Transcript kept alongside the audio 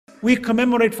we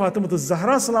commemorate Fatima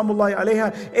Al-Zahra salamullahi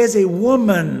alayha as a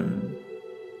woman.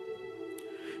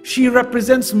 She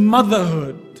represents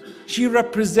motherhood. She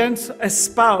represents a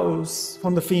spouse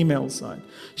from the female side.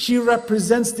 She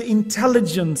represents the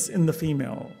intelligence in the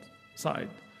female side.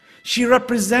 She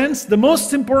represents the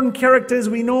most important characters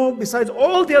we know besides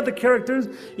all the other characters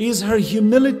is her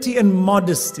humility and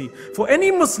modesty. For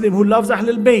any Muslim who loves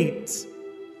Ahlul Bayt,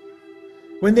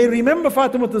 when they remember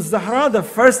Fatima Al-Zahra, the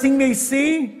first thing they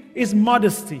see is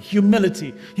modesty,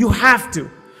 humility. You have to.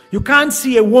 You can't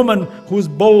see a woman who's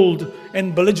bold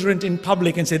and belligerent in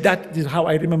public and say, that is how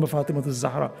I remember Fatima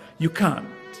Al-Zahra. You can't.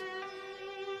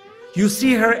 You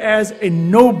see her as a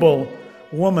noble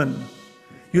woman.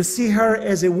 You see her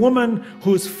as a woman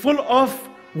who is full of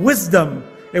wisdom,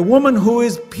 a woman who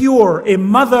is pure, a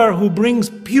mother who brings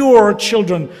pure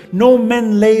children. No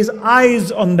man lays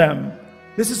eyes on them.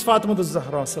 This is Fatima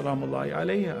Al-Zahra salamullahi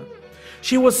alayha.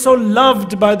 She was so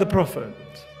loved by the Prophet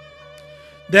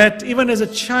that even as a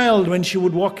child, when she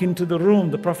would walk into the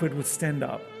room, the Prophet would stand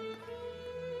up.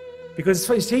 Because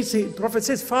the Prophet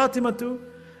says, Fatima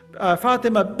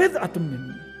bid'atun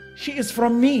minni. She is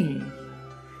from me.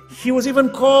 He was even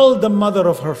called the mother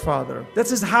of her father. That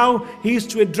is how he used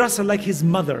to address her like his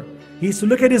mother. He used to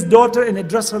look at his daughter and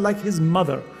address her like his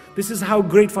mother. This is how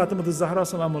great Fatima Al-Zahra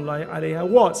salamullahi alayha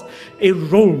was, a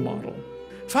role model.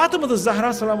 Fatima Al-Zahra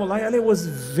salamullahi alayha was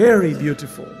very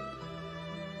beautiful,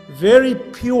 very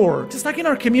pure, just like in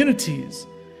our communities.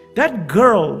 That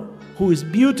girl who is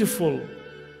beautiful,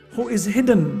 who is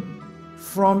hidden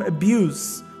from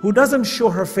abuse, who doesn't show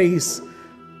her face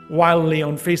wildly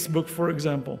on Facebook, for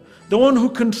example. The one who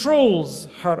controls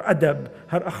her adab,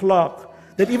 her akhlaq,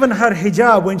 that even her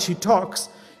hijab, when she talks,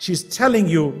 she's telling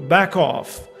you, back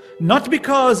off. Not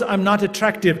because I'm not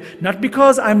attractive, not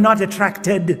because I'm not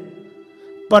attracted,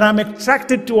 but I'm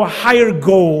attracted to a higher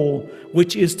goal,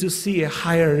 which is to see a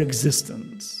higher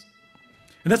existence.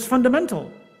 And that's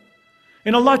fundamental.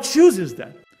 And Allah chooses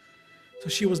that. So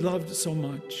she was loved so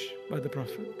much by the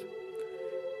Prophet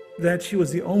that she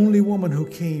was the only woman who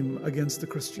came against the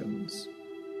Christians.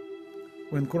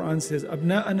 When Quran says,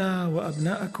 Abna'ana wa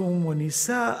abna'akum wa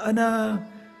nisa'ana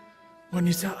wa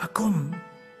nisa'akum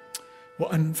wa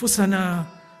anfusana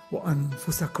wa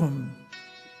anfusakum.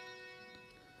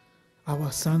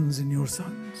 Our sons and your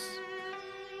sons,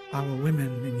 our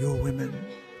women and your women.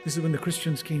 This is when the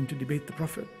Christians came to debate the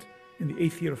Prophet in the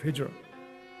 8th year of Hijrah.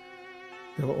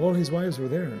 All his wives were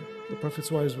there. The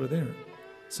Prophet's wives were there.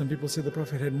 Some people say the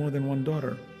Prophet had more than one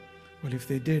daughter. Well, if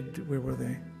they did, where were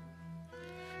they?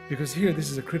 Because here, this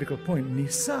is a critical point.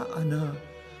 Nisa'ana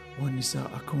wa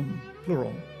nisa'akum,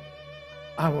 plural.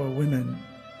 Our women.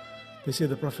 They say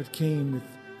the Prophet came with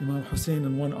Imam Hussein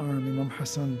on one arm, Imam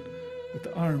Hassan with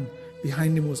the arm.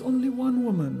 Behind him was only one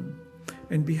woman.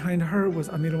 And behind her was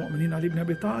Amir al-Mu'mineen Ali ibn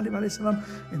Abi Talib alayhi salam.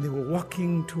 And they were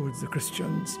walking towards the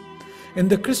Christians. And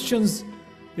the Christians,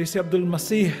 they say, Abdul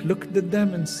Masih looked at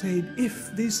them and said,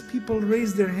 if these people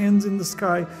raise their hands in the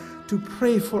sky to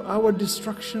pray for our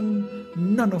destruction,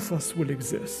 none of us will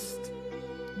exist.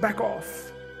 Back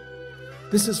off.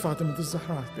 This is Fatima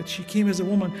Al-Zahra, that she came as a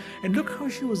woman. And look how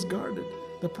she was guarded.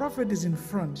 The Prophet is in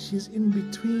front. She's in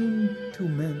between two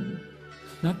men.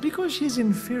 Not because she's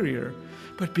inferior,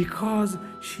 but because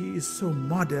she is so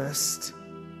modest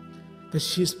that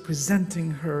she's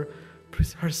presenting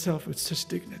herself with such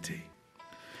dignity.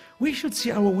 We should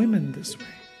see our women this way.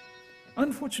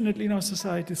 Unfortunately, in our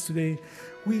societies today,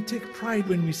 we take pride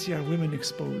when we see our women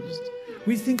exposed.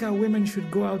 We think our women should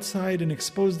go outside and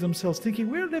expose themselves, thinking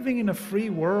we're living in a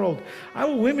free world.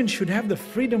 Our women should have the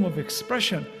freedom of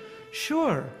expression.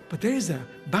 Sure, but there is a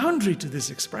boundary to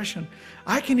this expression.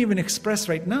 I can even express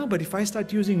right now, but if I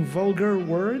start using vulgar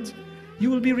words, you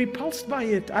will be repulsed by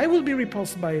it. I will be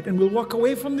repulsed by it, and we'll walk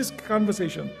away from this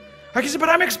conversation. I can say, but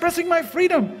I'm expressing my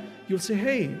freedom. You'll say,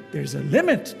 hey, there's a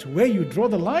limit to where you draw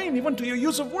the line, even to your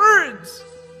use of words.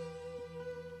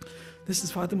 This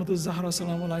is Fatima Al-Zahra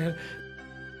salamu alayha.